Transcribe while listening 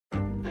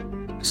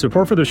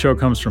Support for the show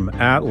comes from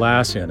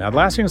Atlassian.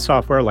 Atlassian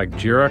software like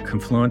Jira,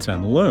 Confluence,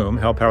 and Loom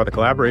help power the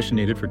collaboration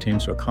needed for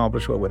teams to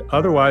accomplish what would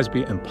otherwise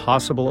be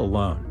impossible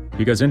alone.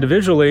 Because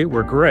individually,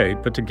 we're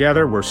great, but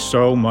together, we're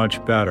so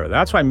much better.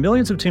 That's why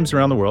millions of teams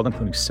around the world,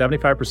 including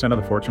 75%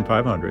 of the Fortune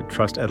 500,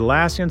 trust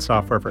Atlassian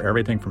software for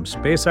everything from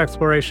space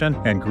exploration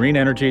and green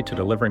energy to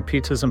delivering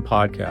pizzas and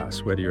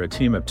podcasts. Whether you're a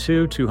team of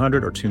 2,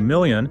 200, or 2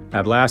 million,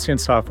 Atlassian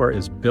software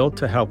is built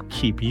to help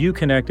keep you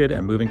connected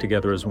and moving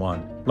together as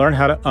one. Learn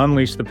how to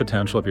unleash the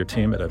potential of your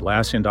team at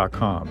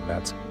Atlassian.com.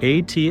 That's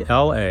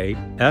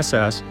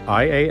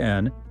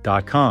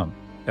Atlassian.com.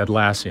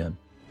 Atlassian.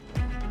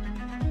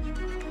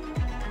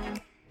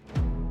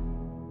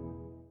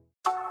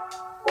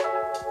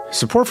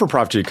 Support for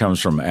Prof G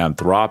comes from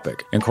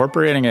Anthropic.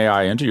 Incorporating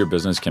AI into your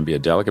business can be a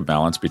delicate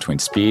balance between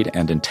speed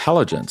and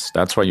intelligence.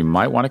 That's why you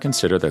might want to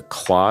consider the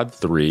Claude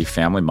 3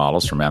 family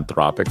models from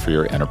Anthropic for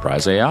your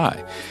enterprise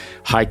AI.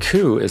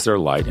 Haiku is their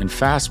light and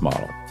fast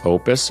model.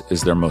 Opus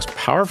is their most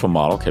powerful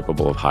model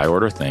capable of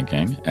high-order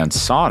thinking, and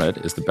Sonnet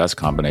is the best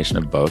combination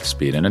of both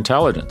speed and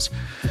intelligence.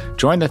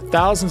 Join the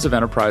thousands of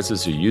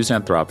enterprises who use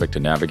Anthropic to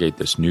navigate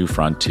this new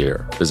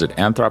frontier. Visit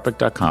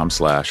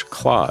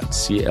anthropic.com/Claude,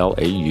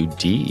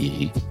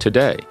 C-L-A-U-D-E,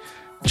 today.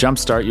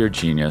 Jumpstart your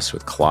genius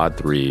with Claude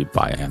 3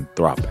 by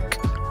Anthropic.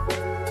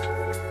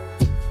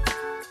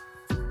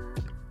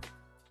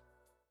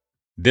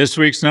 This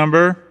week's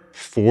number,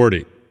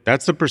 40.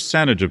 That's the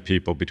percentage of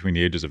people between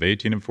the ages of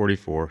 18 and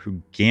 44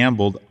 who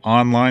gambled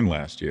online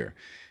last year,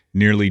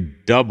 nearly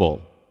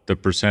double the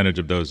percentage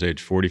of those aged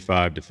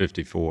 45 to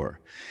 54.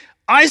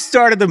 I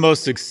started the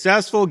most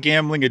successful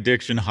gambling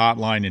addiction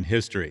hotline in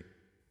history.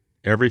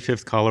 Every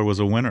fifth caller was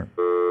a winner.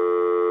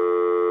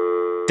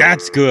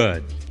 That's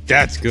good.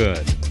 That's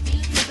good.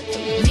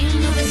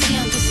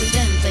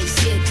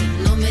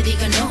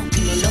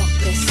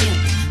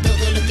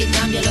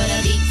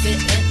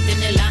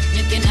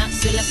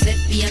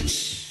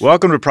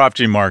 Welcome to Prop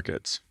G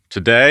Markets.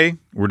 Today,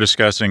 we're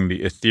discussing the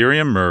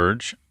Ethereum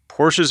merge,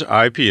 Porsche's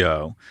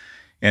IPO,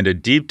 and a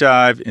deep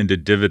dive into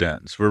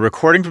dividends. We're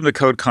recording from the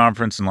Code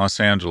Conference in Los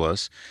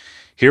Angeles.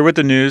 Here with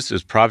the news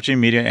is Prop G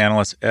media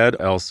analyst Ed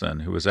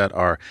Elson, who was at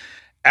our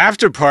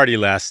after party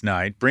last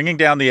night, bringing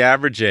down the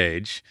average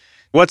age.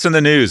 What's in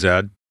the news,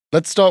 Ed?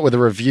 Let's start with a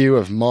review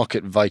of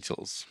market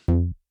vitals.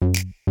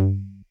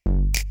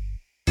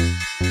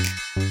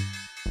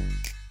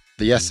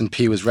 The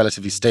S&P was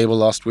relatively stable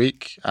last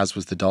week, as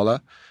was the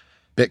dollar.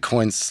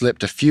 Bitcoin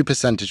slipped a few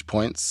percentage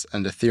points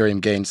and Ethereum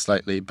gained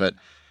slightly, but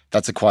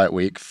that's a quiet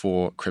week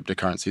for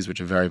cryptocurrencies,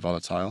 which are very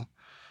volatile.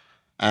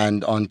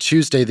 And on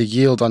Tuesday, the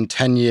yield on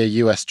 10-year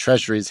US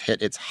Treasuries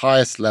hit its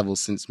highest level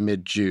since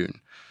mid-June.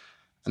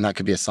 And that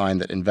could be a sign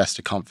that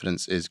investor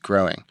confidence is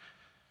growing.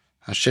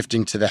 Now,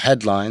 shifting to the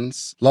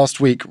headlines,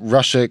 last week,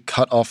 Russia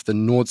cut off the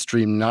Nord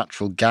Stream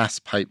natural gas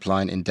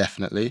pipeline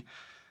indefinitely.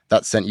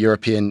 That sent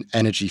European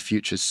energy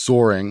futures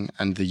soaring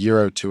and the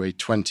euro to a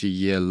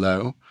 20-year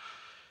low.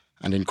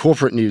 And in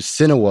corporate news,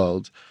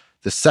 Cineworld,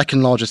 the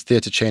second largest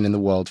theater chain in the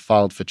world,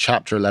 filed for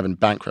Chapter 11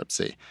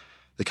 bankruptcy.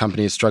 The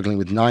company is struggling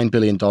with $9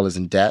 billion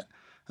in debt,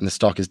 and the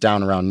stock is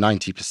down around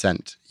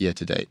 90% year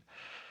to date.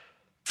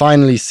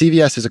 Finally,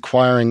 CVS is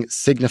acquiring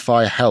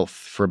Signify Health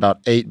for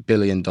about $8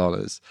 billion.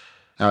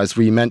 Now, as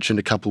we mentioned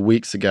a couple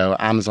weeks ago,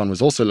 Amazon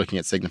was also looking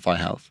at Signify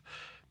Health,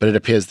 but it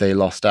appears they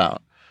lost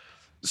out.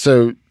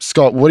 So,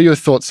 Scott, what are your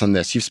thoughts on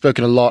this? You've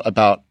spoken a lot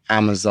about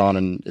Amazon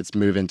and its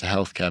move into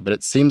healthcare, but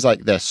it seems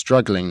like they're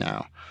struggling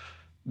now.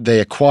 They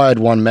acquired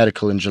One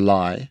Medical in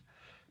July,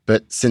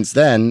 but since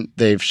then,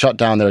 they've shut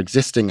down their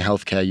existing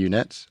healthcare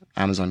unit,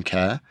 Amazon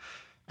Care,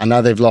 and now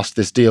they've lost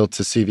this deal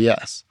to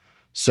CVS.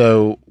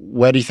 So,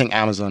 where do you think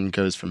Amazon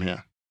goes from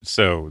here?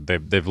 So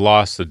they've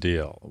lost the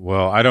deal.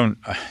 Well, I don't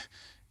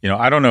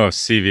know if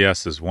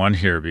CVS is one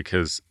here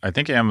because I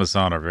think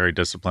Amazon are very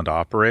disciplined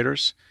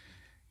operators.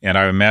 And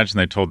I imagine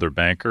they told their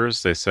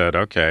bankers, they said,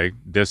 okay,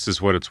 this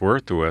is what it's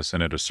worth to us.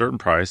 And at a certain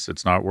price,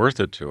 it's not worth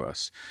it to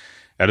us.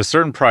 At a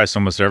certain price,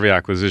 almost every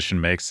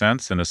acquisition makes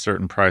sense. And a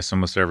certain price,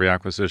 almost every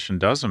acquisition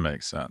doesn't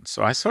make sense.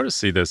 So I sort of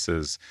see this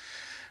as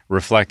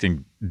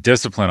reflecting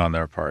discipline on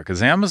their part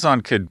because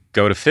Amazon could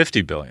go to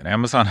 $50 billion.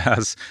 Amazon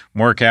has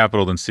more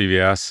capital than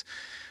CVS,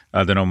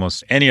 than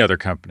almost any other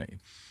company.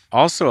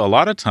 Also, a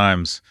lot of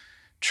times,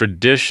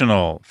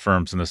 traditional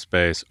firms in the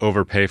space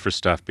overpay for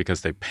stuff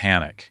because they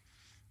panic.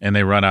 And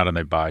they run out and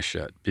they buy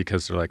shit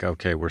because they're like,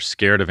 okay, we're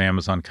scared of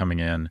Amazon coming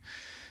in,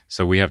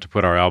 so we have to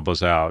put our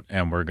elbows out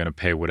and we're going to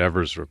pay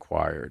whatever's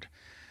required.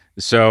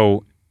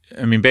 So,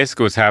 I mean,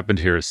 basically what's happened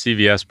here is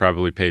CVS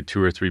probably paid $2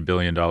 or $3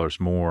 billion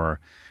more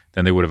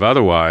than they would have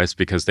otherwise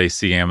because they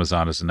see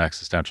Amazon as an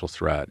existential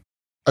threat.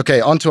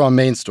 Okay, on to our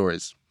main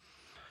stories.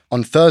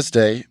 On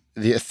Thursday,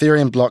 the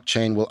Ethereum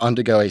blockchain will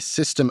undergo a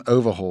system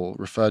overhaul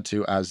referred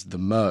to as the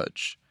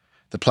merge.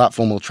 The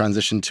platform will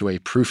transition to a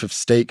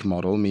proof-of-stake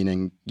model,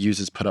 meaning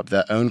users put up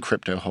their own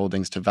crypto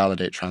holdings to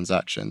validate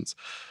transactions.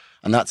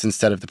 And that's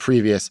instead of the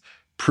previous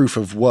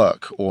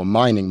proof-of-work or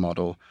mining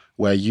model,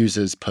 where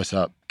users put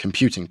up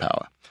computing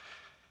power.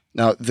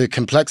 Now, the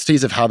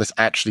complexities of how this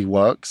actually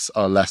works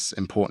are less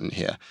important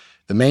here.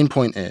 The main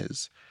point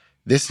is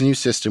this new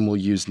system will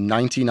use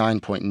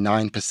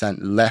 99.9%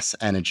 less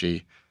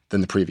energy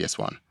than the previous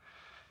one.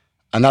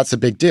 And that's a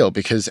big deal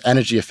because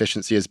energy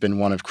efficiency has been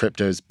one of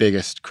crypto's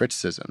biggest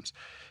criticisms.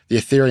 The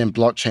Ethereum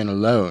blockchain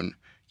alone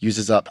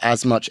uses up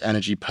as much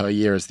energy per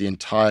year as the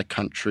entire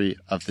country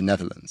of the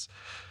Netherlands.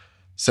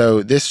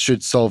 So this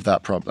should solve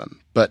that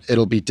problem, but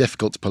it'll be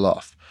difficult to pull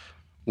off.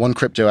 One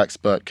crypto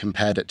expert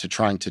compared it to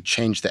trying to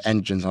change the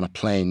engines on a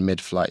plane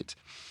mid-flight.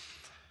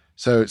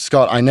 So,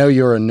 Scott, I know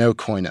you're a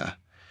no-coiner,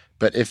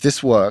 but if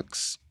this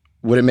works,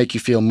 would it make you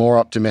feel more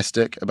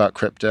optimistic about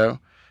crypto,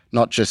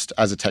 not just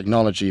as a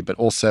technology, but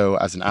also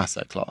as an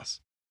asset class?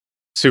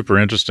 Super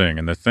interesting.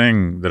 And the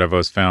thing that I've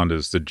always found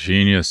is the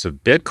genius of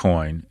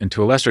Bitcoin, and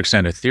to a lesser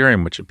extent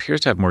Ethereum, which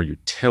appears to have more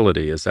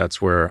utility, as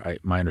that's where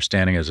my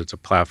understanding is it's a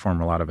platform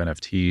where a lot of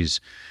NFTs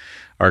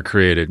are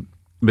created.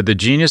 But the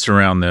genius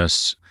around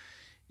this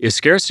is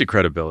scarcity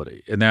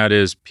credibility. And that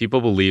is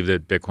people believe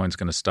that Bitcoin's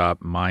going to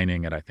stop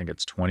mining at, I think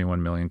it's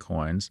 21 million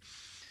coins.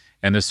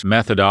 And this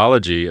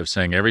methodology of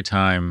saying every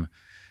time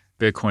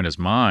Bitcoin is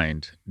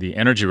mined, the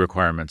energy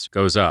requirements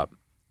goes up.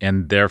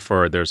 And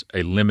therefore, there's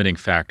a limiting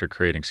factor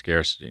creating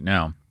scarcity.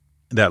 Now,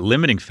 that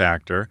limiting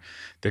factor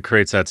that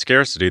creates that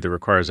scarcity that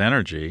requires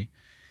energy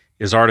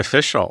is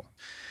artificial.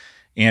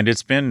 And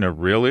it's been a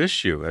real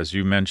issue. As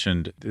you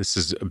mentioned, this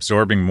is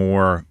absorbing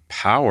more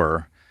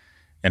power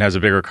and has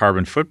a bigger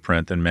carbon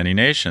footprint than many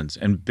nations.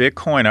 And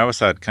Bitcoin, I always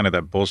thought kind of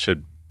that bullshit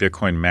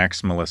Bitcoin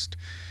maximalist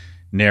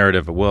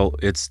narrative, well,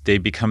 they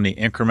become the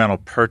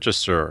incremental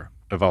purchaser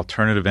of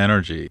alternative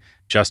energy,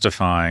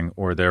 justifying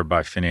or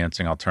thereby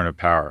financing alternative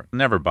power.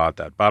 Never bought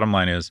that. Bottom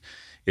line is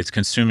it's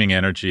consuming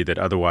energy that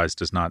otherwise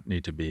does not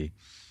need to be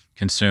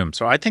consumed.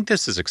 So I think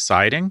this is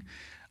exciting.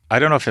 I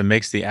don't know if it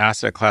makes the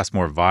asset class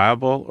more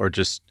viable or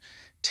just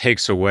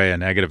takes away a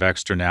negative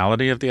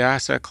externality of the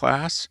asset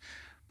class.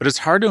 But it's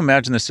hard to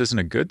imagine this isn't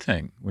a good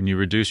thing when you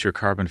reduce your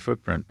carbon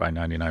footprint by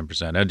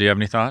 99%. Ed, do you have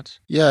any thoughts?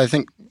 Yeah, I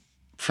think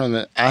from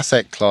the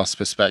asset class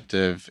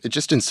perspective, it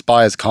just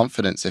inspires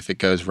confidence if it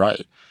goes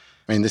right.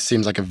 I mean, this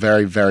seems like a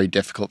very, very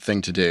difficult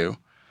thing to do.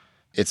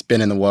 It's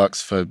been in the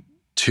works for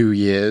 2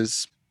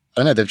 years. I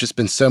don't know, there've just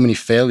been so many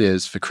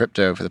failures for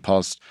crypto for the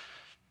past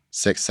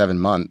 6-7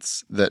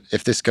 months that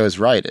if this goes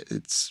right,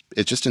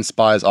 it just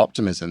inspires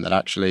optimism that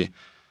actually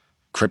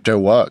crypto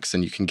works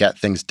and you can get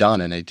things done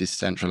in a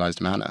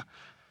decentralized manner.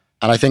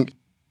 And I think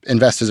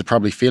investors are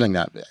probably feeling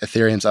that.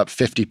 Ethereum's up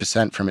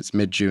 50% from its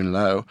mid-June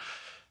low,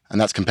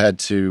 and that's compared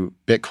to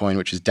Bitcoin,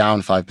 which is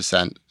down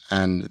 5%,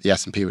 and the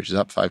S&P, which is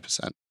up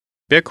 5%.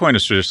 Bitcoin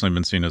has traditionally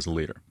been seen as a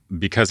leader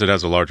because it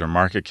has a larger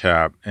market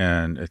cap,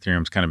 and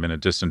Ethereum's kind of been a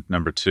distant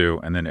number 2,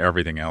 and then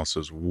everything else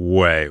is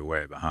way,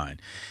 way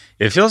behind.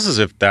 It feels as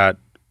if that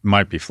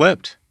might be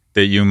flipped,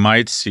 that you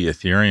might see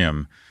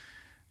Ethereum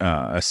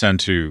ascend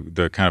to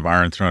the kind of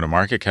iron throne of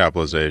market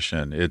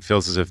capitalization. It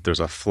feels as if there's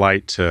a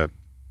flight to,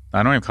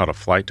 I don't even call it a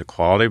flight to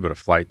quality, but a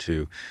flight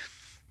to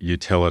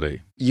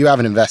utility. You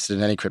haven't invested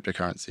in any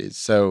cryptocurrencies,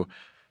 so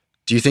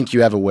do you think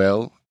you ever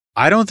will?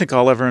 I don't think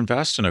I'll ever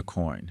invest in a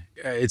coin.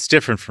 It's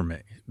different for me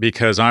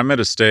because I'm at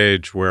a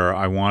stage where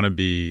I want to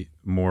be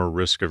more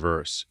risk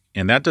averse.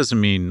 And that doesn't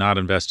mean not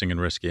investing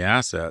in risky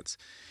assets.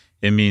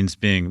 It means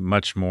being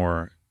much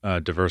more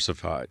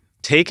diversified.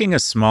 Taking a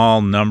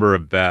small number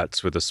of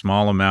bets with a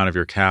small amount of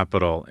your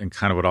capital in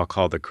kind of what I'll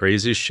call the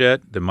crazy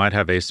shit that might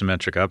have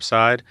asymmetric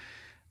upside.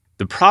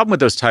 The problem with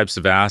those types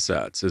of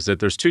assets is that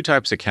there's 2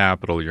 types of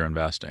capital you're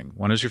investing.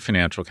 One is your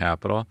financial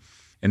capital,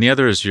 and the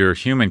other is your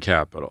human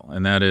capital.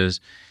 And that is,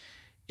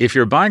 if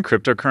you're buying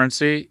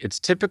cryptocurrency, it's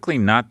typically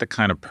not the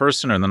kind of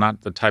person or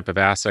not the type of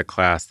asset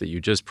class that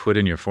you just put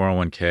in your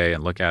 401k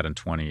and look at in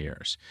 20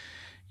 years.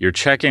 You're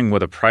checking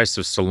with a price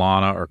of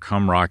Solana or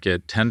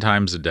CumRocket 10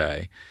 times a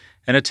day,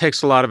 and it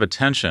takes a lot of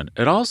attention.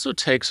 It also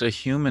takes a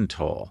human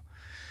toll,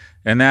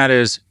 and that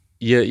is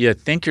you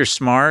think you're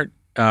smart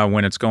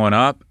when it's going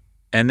up,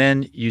 and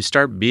then you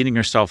start beating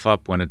yourself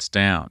up when it's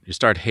down. You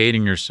start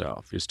hating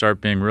yourself. You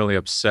start being really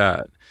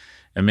upset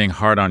and being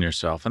hard on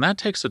yourself. And that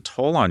takes a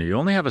toll on you. You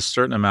only have a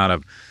certain amount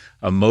of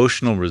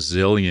emotional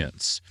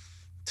resilience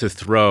to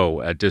throw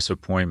at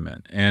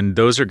disappointment. And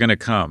those are going to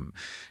come.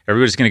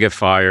 Everybody's going to get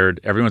fired.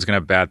 Everyone's going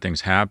to have bad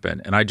things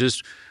happen. And I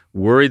just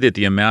worry that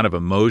the amount of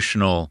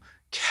emotional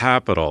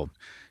capital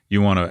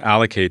you want to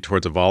allocate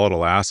towards a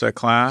volatile asset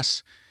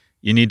class,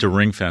 you need to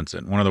ring fence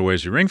it. One of the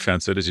ways you ring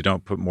fence it is you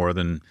don't put more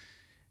than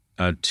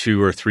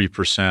 2 or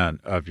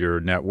 3% of your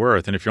net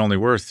worth. And if you're only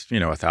worth,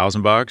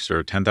 $1,000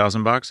 or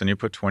 $10,000, then you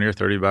put $20 or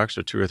 $30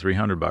 or $200 or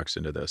 $300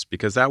 into this.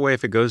 Because that way,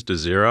 if it goes to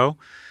zero,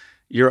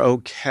 you're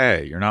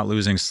okay. You're not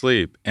losing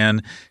sleep.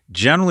 And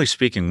generally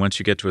speaking, once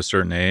you get to a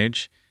certain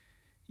age,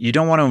 you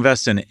don't want to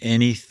invest in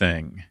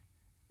anything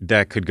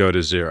that could go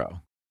to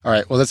zero. All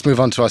right, well, let's move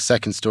on to our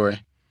second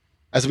story.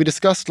 As we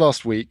discussed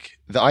last week,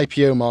 the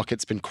IPO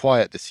market's been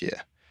quiet this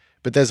year,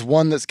 but there's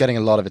one that's getting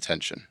a lot of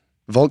attention.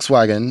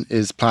 Volkswagen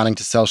is planning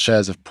to sell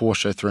shares of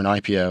Porsche through an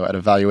IPO at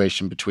a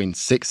valuation between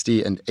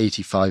 $60 and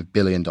 $85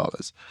 billion.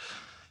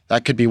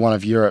 That could be one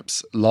of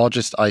Europe's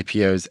largest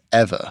IPOs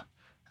ever,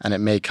 and it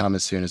may come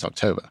as soon as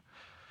October.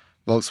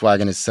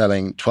 Volkswagen is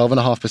selling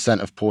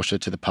 12.5% of Porsche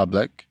to the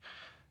public,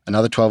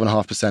 another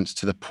 12.5%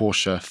 to the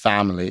Porsche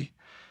family,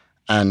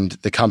 and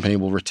the company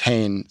will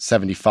retain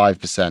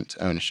 75%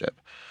 ownership.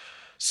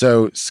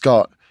 So,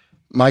 Scott,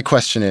 my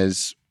question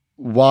is,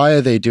 why are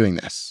they doing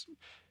this?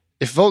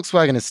 If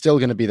Volkswagen is still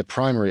going to be the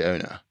primary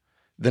owner,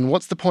 then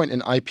what's the point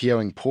in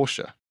IPOing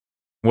Porsche?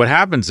 What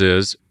happens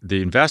is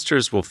the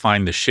investors will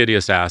find the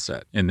shittiest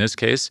asset. In this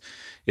case,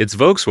 it's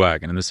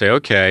Volkswagen. And they say,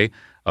 okay,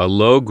 a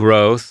low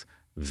growth,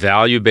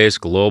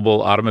 value-based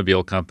global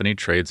automobile company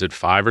trades at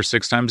 5 or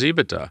 6 times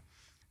EBITDA.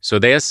 So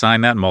they assign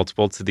that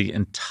multiple to the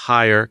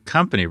entire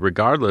company.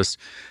 Regardless,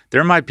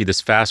 there might be this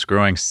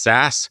fast-growing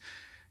SaaS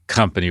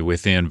company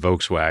within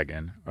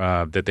Volkswagen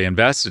that they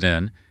invested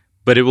in,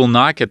 but it will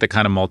not get the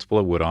kind of multiple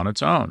it would on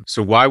its own.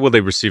 So why will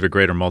they receive a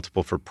greater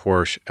multiple for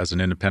Porsche as an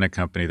independent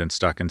company than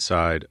stuck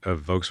inside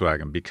of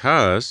Volkswagen?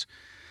 Because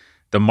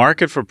the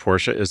market for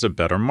Porsche is a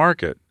better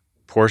market.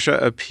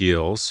 Porsche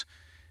appeals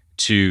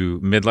to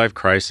midlife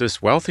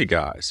crisis wealthy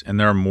guys, and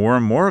there are more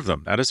and more of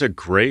them. That is a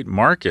great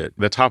market.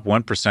 The top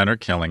 1% are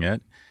killing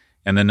it,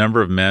 and the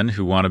number of men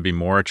who want to be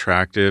more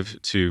attractive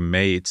to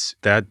mates,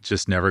 that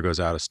just never goes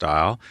out of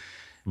style.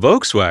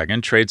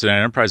 Volkswagen trades at an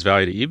enterprise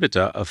value to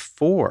EBITDA of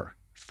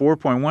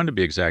 4.1 to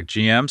be exact.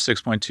 GM,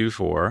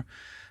 6.24.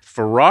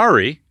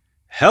 Ferrari,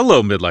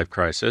 hello midlife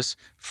crisis.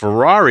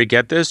 Ferrari,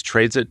 get this,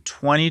 trades at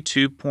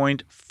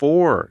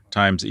 22.4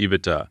 times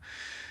EBITDA.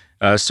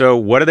 So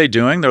what are they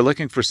doing? They're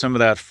looking for some of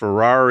that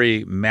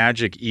Ferrari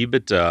magic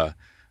EBITDA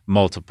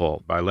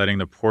multiple by letting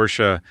the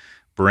Porsche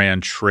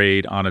brand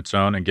trade on its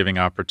own and giving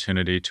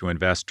opportunity to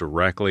invest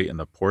directly in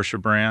the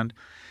Porsche brand.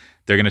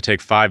 They're going to take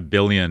 $5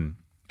 billion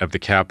of the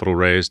capital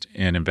raised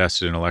and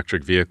invested in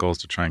electric vehicles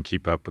to try and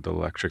keep up with the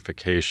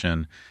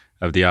electrification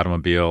of the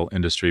automobile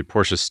industry.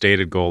 Porsche's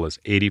stated goal is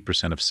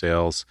 80% of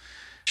sales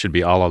should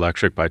be all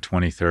electric by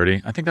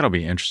 2030. I think that'll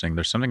be interesting.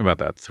 There's something about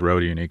that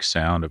throaty, unique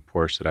sound of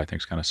Porsche that I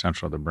think is kind of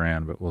central to the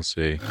brand, but we'll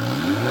see.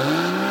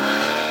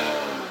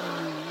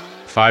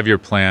 5-year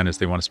plan is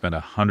they want to spend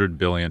 $100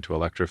 billion to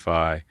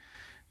electrify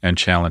and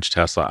challenge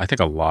Tesla. I think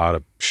a lot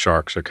of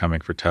sharks are coming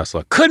for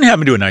Tesla. Couldn't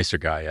happen to a nicer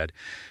guy, Ed.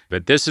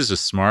 But this is a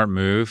smart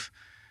move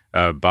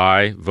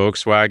by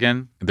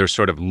Volkswagen. They're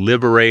sort of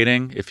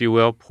liberating, if you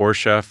will,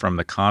 Porsche from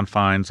the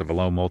confines of a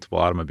low multiple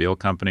automobile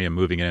company and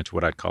moving it into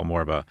what I'd call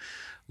more of a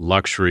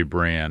luxury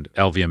brand,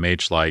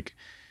 LVMH-like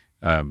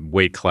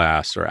weight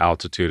class or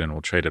altitude, and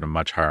will trade at a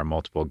much higher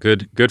multiple.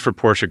 Good for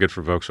Porsche, good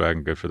for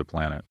Volkswagen, good for the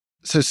planet.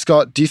 So,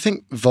 Scott, do you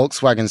think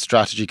Volkswagen's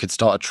strategy could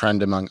start a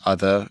trend among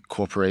other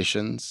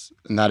corporations?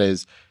 And that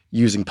is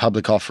using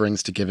public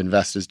offerings to give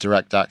investors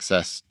direct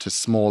access to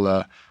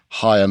smaller,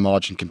 higher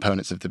margin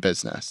components of the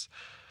business.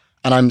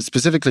 And I'm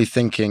specifically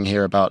thinking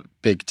here about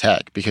big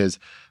tech, because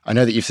I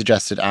know that you've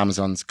suggested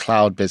Amazon's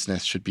cloud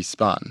business should be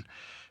spun.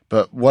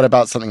 But what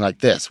about something like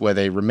this, where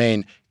they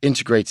remain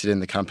integrated in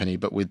the company,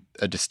 but with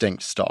a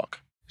distinct stock?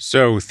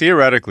 So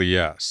theoretically,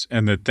 yes.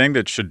 And the thing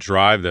that should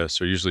drive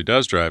this, or usually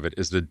does drive it,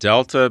 is the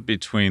delta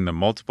between the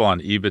multiple on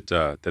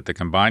EBITDA that the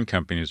combined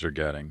companies are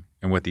getting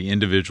and what the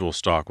individual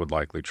stock would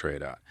likely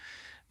trade at.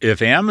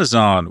 If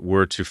Amazon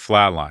were to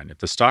flatline, if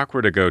the stock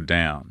were to go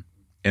down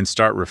and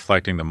start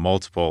reflecting the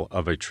multiple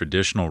of a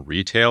traditional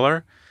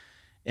retailer,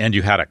 and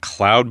you had a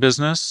cloud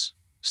business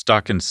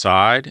stuck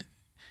inside,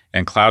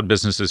 and cloud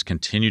businesses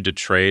continue to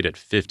trade at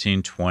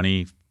 15,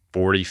 20,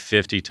 40,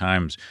 50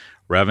 times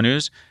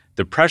revenues,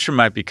 the pressure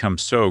might become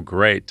so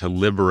great to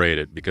liberate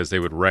it because they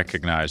would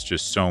recognize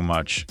just so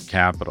much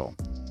capital.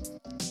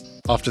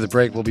 After the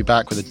break, we'll be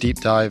back with a deep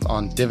dive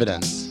on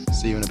dividends.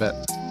 See you in a bit.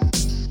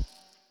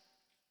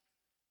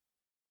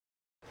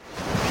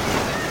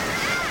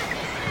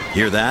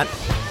 Hear that?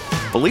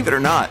 Believe it or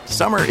not,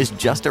 summer is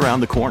just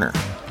around the corner.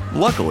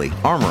 Luckily,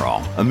 Armor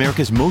All,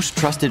 America's most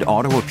trusted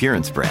auto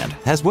appearance brand,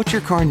 has what your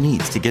car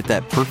needs to get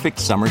that perfect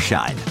summer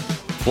shine.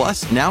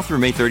 Plus, now through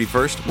May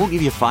 31st, we'll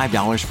give you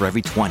 $5 for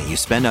every $20 you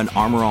spend on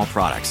Armor All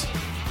products.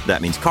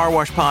 That means car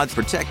wash pods,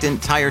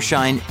 protectant, tire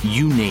shine,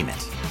 you name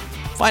it.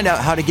 Find out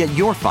how to get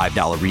your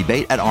 $5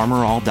 rebate at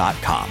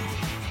armorall.com.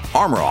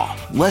 Armor All,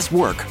 less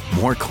work,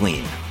 more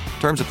clean.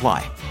 Terms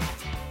apply.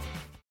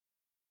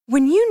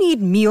 When you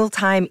need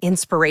mealtime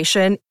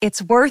inspiration, it's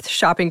worth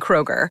shopping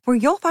Kroger, where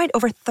you'll find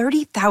over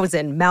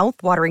 30,000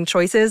 mouth-watering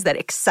choices that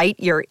excite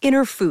your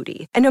inner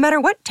foodie. And no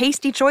matter what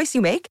tasty choice you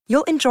make,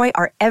 you'll enjoy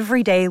our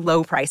everyday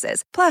low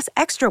prices, plus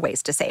extra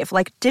ways to save,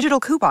 like digital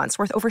coupons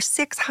worth over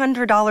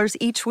 $600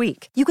 each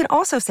week. You can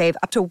also save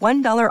up to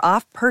 $1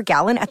 off per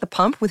gallon at the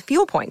pump with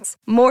fuel points.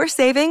 More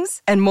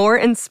savings and more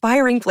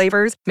inspiring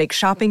flavors make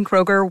shopping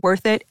Kroger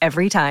worth it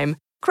every time.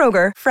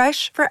 Kroger,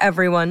 fresh for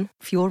everyone.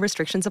 Fuel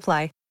restrictions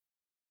apply.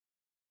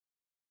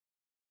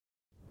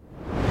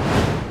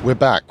 We're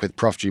back with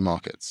Prof G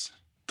Markets.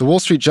 The Wall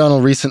Street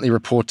Journal recently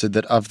reported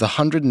that of the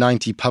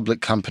 190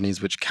 public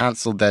companies which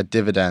cancelled their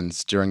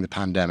dividends during the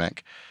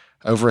pandemic,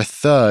 over a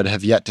third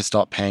have yet to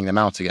start paying them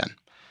out again.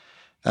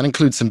 That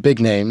includes some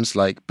big names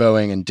like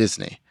Boeing and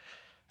Disney.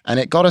 And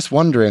it got us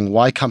wondering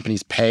why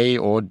companies pay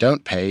or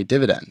don't pay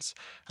dividends,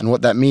 and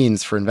what that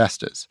means for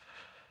investors.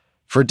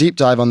 For a deep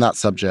dive on that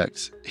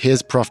subject,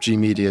 here's Prof G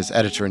Media's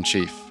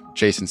editor-in-chief,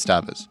 Jason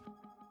Stavers.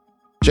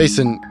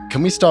 Jason,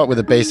 can we start with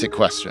a basic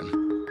question?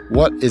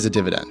 What is a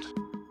dividend?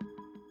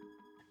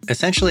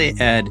 Essentially,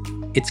 Ed,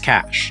 it's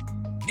cash.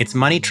 It's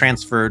money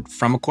transferred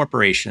from a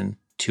corporation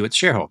to its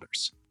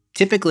shareholders.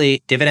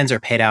 Typically, dividends are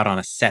paid out on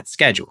a set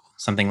schedule,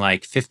 something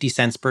like 50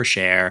 cents per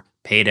share,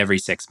 paid every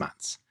 6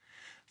 months.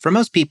 For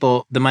most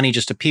people, the money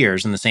just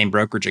appears in the same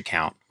brokerage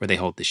account where they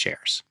hold the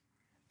shares.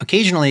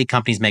 Occasionally,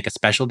 companies make a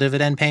special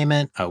dividend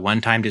payment, a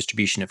one-time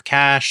distribution of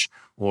cash,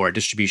 or a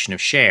distribution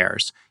of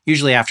shares,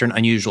 usually after an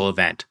unusual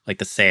event, like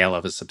the sale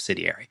of a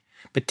subsidiary.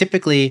 But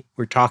typically,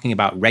 we're talking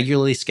about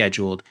regularly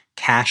scheduled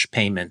cash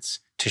payments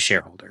to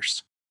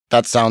shareholders.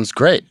 That sounds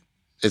great.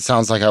 It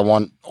sounds like I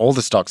want all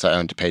the stocks I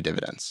own to pay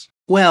dividends.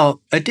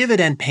 Well, a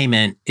dividend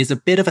payment is a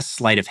bit of a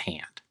sleight of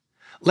hand.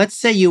 Let's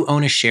say you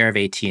own a share of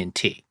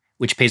AT&T,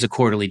 which pays a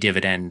quarterly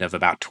dividend of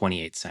about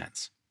 28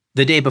 cents.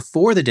 The day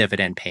before the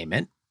dividend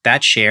payment,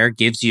 that share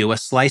gives you a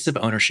slice of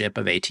ownership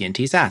of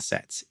AT&T's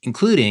assets,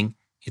 including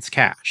its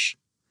cash.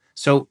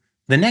 So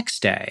the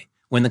next day,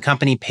 when the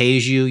company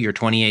pays you your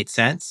 28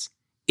 cents,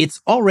 it's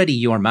already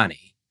your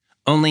money.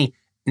 Only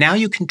now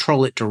you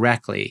control it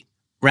directly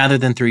rather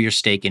than through your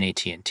stake in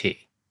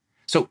AT&T.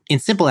 So in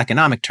simple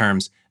economic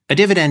terms, a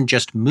dividend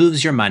just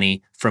moves your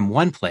money from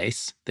one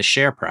place, the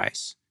share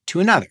price,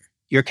 to another,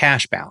 your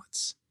cash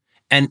balance.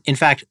 And in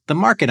fact, the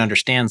market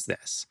understands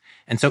this.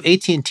 And so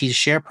AT&T's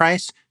share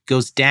price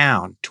goes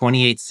down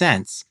 28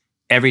 cents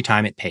every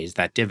time it pays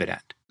that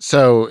dividend.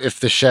 So if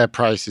the share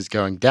price is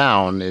going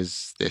down,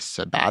 is this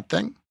a bad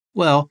thing?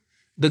 Well,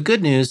 the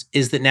good news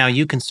is that now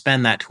you can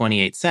spend that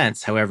 28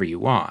 cents however you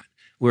want,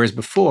 whereas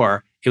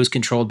before it was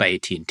controlled by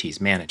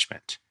AT&T's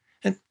management.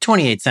 And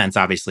 28 cents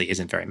obviously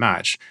isn't very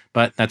much,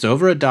 but that's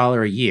over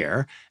 $1 a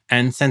year.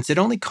 And since it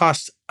only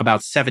costs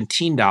about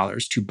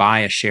 $17 to buy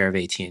a share of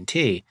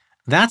AT&T,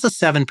 that's a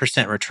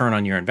 7% return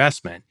on your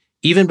investment,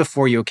 even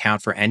before you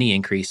account for any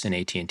increase in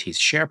AT&T's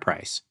share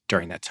price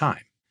during that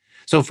time.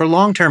 So for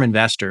long-term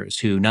investors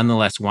who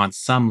nonetheless want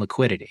some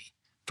liquidity,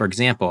 for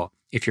example,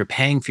 if you're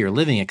paying for your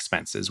living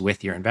expenses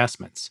with your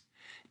investments,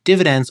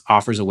 dividends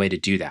offers a way to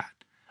do that,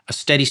 a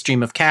steady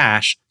stream of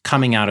cash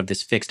coming out of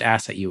this fixed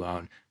asset you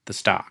own, the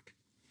stock.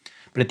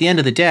 But at the end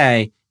of the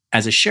day,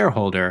 as a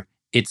shareholder,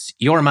 it's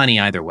your money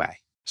either way.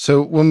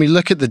 So when we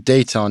look at the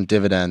data on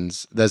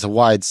dividends, there's a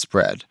wide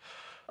spread.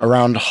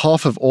 Around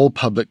half of all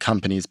public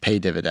companies pay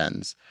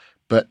dividends,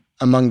 but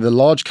among the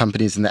large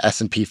companies in the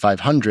S&P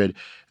 500,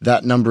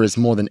 that number is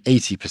more than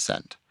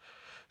 80%.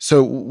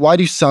 So why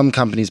do some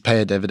companies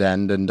pay a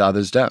dividend and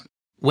others don't?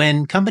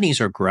 When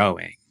companies are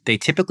growing, they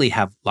typically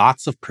have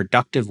lots of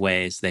productive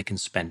ways they can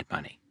spend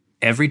money.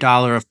 Every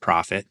dollar of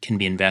profit can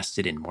be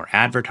invested in more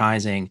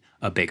advertising,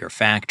 a bigger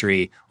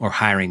factory, or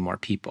hiring more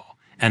people.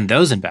 And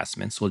those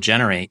investments will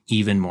generate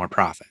even more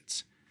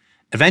profits.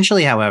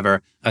 Eventually,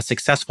 however, a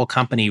successful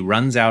company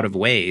runs out of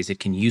ways it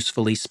can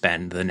usefully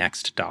spend the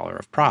next dollar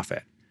of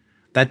profit.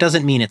 That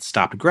doesn't mean it's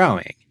stopped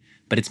growing,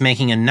 but it's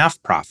making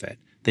enough profit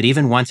that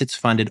even once it's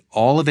funded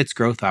all of its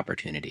growth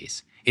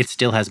opportunities, it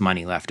still has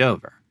money left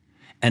over.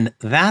 And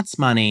that's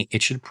money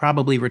it should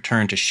probably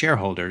return to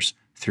shareholders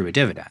through a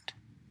dividend.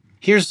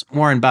 Here's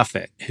Warren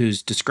Buffett,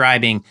 who's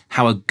describing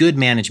how a good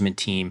management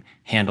team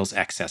handles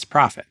excess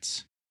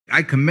profits.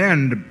 I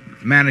commend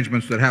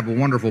managements that have a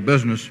wonderful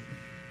business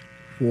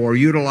for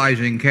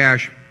utilizing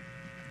cash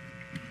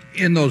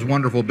in those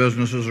wonderful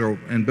businesses or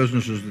in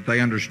businesses that they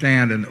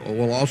understand and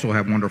will also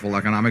have wonderful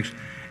economics,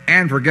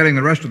 and for getting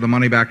the rest of the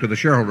money back to the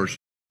shareholders.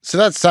 So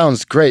that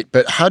sounds great,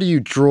 but how do you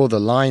draw the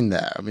line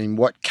there? I mean,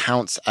 what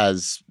counts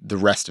as the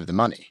rest of the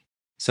money?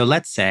 So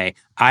let's say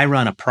I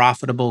run a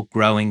profitable,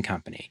 growing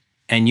company,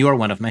 and you're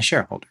one of my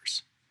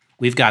shareholders.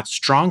 We've got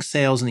strong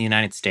sales in the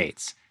United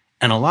States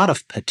and a lot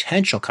of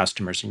potential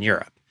customers in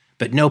Europe,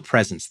 but no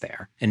presence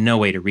there and no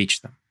way to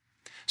reach them.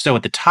 So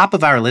at the top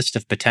of our list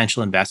of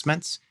potential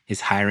investments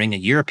is hiring a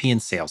European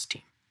sales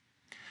team.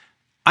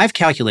 I've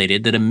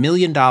calculated that $1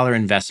 million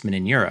investment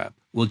in Europe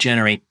will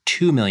generate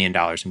 $2 million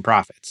in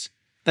profits.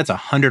 That's a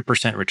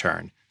 100%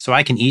 return. So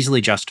I can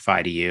easily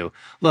justify to you,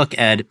 look,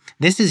 Ed,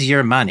 this is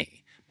your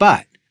money,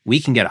 but we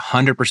can get a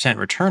 100%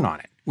 return on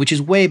it, which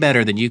is way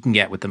better than you can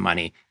get with the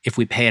money if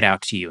we pay it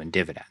out to you in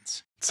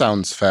dividends.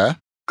 Sounds fair.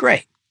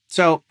 Great.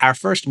 So our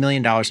first $1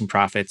 million in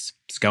profits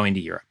is going to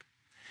Europe.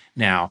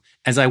 Now,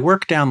 as I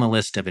work down the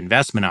list of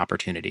investment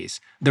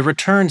opportunities, the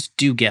returns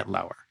do get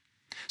lower.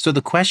 So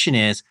the question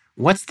is,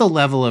 what's the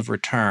level of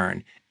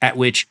return at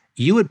which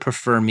you would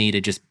prefer me to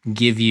just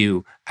give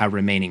you our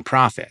remaining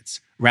profits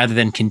rather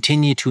than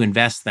continue to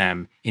invest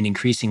them in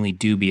increasingly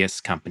dubious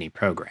company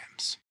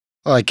programs?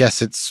 Well, I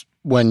guess it's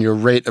when your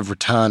rate of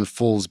return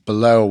falls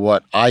below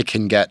what I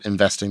can get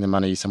investing the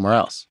money somewhere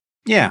else.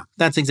 Yeah,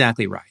 that's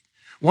exactly right.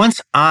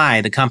 Once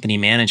I, the company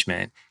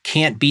management,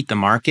 can't beat the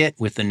market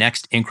with the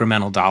next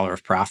incremental dollar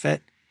of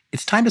profit,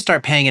 it's time to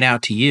start paying it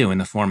out to you in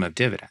the form of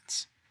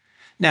dividends.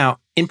 Now,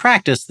 in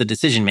practice, the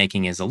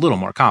decision-making is a little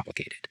more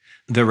complicated.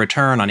 the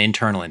return on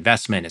internal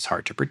investment is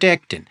hard to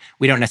predict, and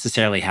we don't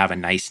necessarily have a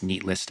nice,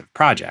 neat list of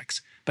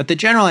projects. But the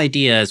general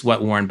idea is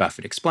what Warren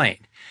Buffett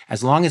explained.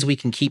 As long as we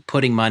can keep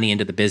putting money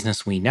into the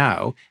business we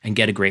know and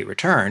get a great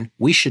return,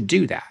 we should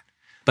do that.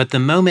 But the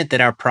moment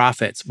that our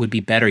profits would be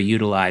better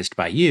utilized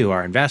by you,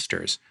 our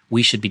investors,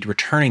 we should be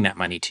returning that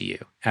money to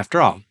you.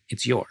 After all,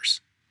 it's yours.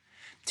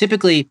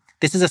 Typically,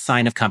 this is a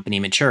sign of company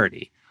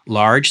maturity.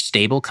 Large,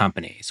 stable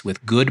companies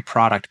with good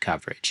product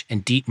coverage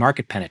and deep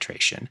market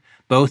penetration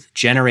both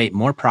generate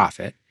more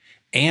profit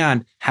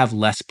and have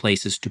less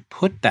places to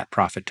put that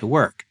profit to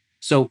work.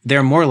 So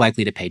they're more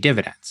likely to pay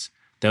dividends.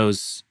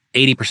 Those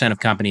 80% of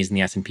companies in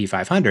the S&P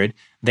 500,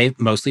 they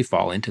mostly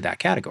fall into that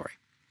category.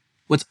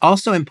 What's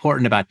also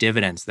important about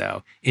dividends,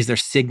 though, is their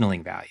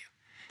signaling value.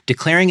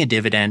 Declaring a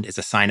dividend is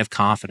a sign of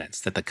confidence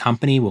that the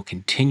company will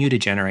continue to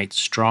generate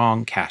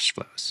strong cash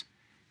flows.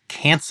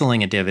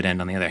 Canceling a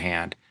dividend, on the other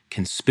hand,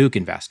 can spook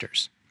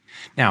investors.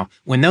 Now,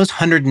 when those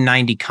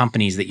 190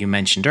 companies that you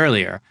mentioned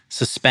earlier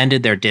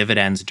suspended their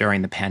dividends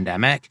during the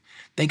pandemic,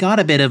 they got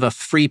a bit of a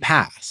free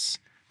pass,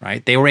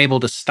 right? They were able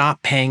to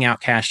stop paying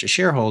out cash to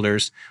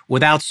shareholders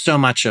without so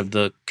much of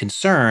the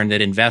concern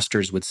that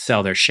investors would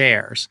sell their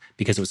shares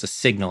because it was a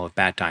signal of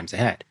bad times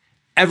ahead.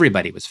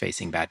 Everybody was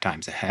facing bad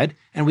times ahead,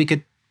 and we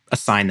could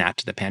assign that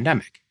to the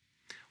pandemic.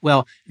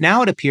 Well,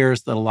 now it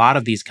appears that a lot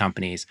of these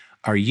companies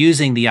are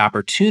using the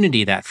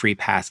opportunity that free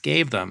pass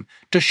gave them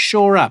to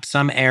shore up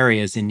some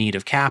areas in need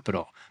of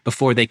capital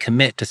before they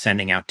commit to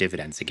sending out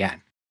dividends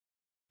again.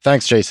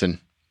 Thanks,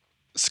 Jason.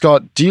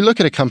 Scott, do you look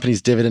at a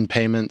company's dividend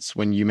payments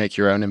when you make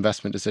your own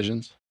investment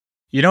decisions?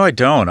 I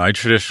don't. I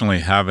traditionally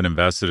haven't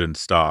invested in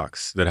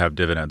stocks that have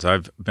dividends.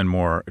 I've been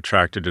more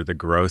attracted to the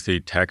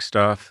growthy tech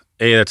stuff.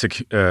 That's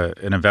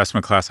an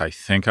investment class I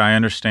think I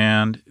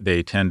understand.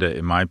 They tend to,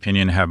 in my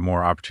opinion, have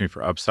more opportunity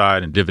for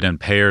upside. And dividend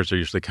payers are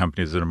usually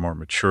companies that are more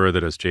mature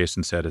that, as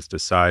Jason said, has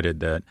decided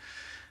that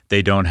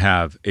they don't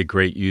have a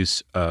great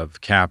use of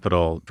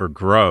capital for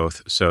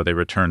growth, so they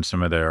return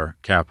some of their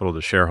capital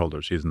to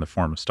shareholders, either in the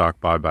form of stock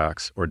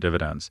buybacks or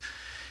dividends.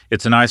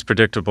 It's a nice,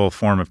 predictable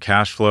form of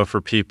cash flow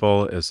for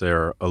people as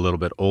they're a little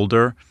bit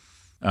older.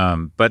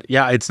 But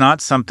yeah, it's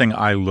not something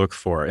I look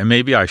for. And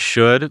maybe I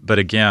should, but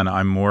again,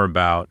 I'm more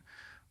about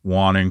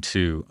wanting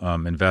to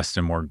invest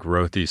in more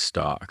growthy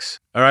stocks.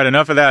 All right,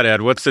 enough of that,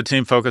 Ed. What's the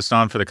team focused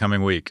on for the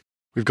coming week?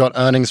 We've got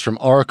earnings from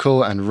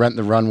Oracle and Rent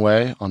the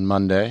Runway on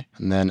Monday,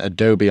 and then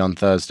Adobe on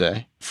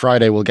Thursday.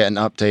 Friday, we'll get an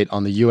update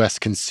on the U.S.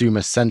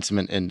 Consumer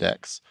Sentiment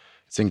Index.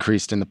 It's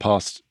increased in the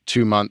past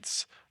 2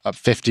 months, up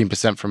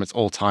 15% from its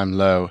all-time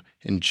low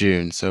in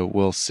June, so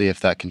we'll see if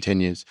that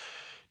continues.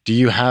 Do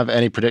you have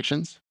any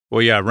predictions?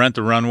 Well, yeah, Rent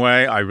the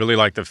Runway. I really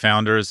like the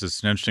founders.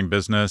 It's an interesting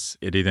business.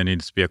 It either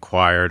needs to be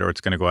acquired or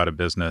it's going to go out of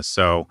business.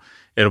 So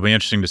it'll be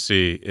interesting to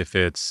see if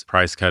its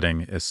price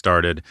cutting is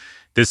started.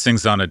 This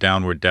thing's on a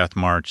downward death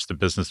march. The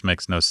business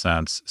makes no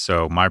sense.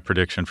 So my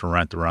prediction for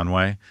Rent the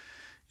Runway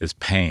is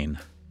pain.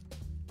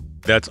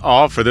 That's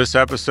all for this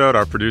episode.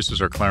 Our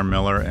producers are Claire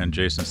Miller and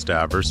Jason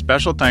Stavers.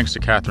 Special thanks to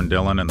Catherine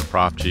Dillon and the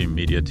Prof G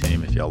Media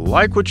team. If you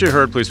like what you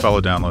heard, please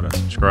follow, download, and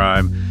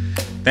subscribe.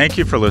 Thank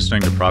you for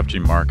listening to Prof G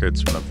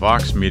Markets from the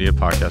Vox Media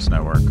Podcast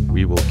Network.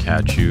 We will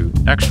catch you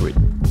next week.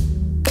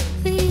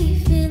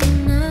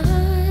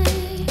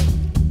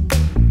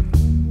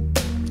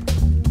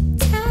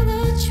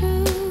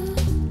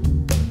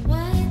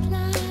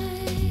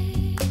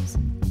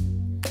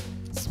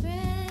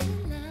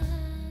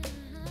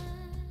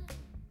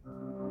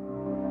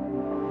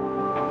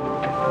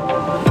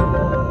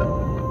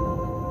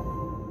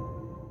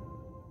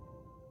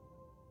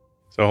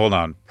 So hold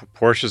on.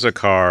 Porsche's a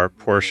car.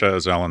 Porsche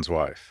is Ellen's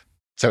wife.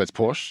 So it's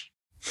Porsche?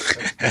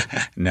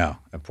 No,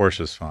 a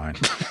Porsche's fine.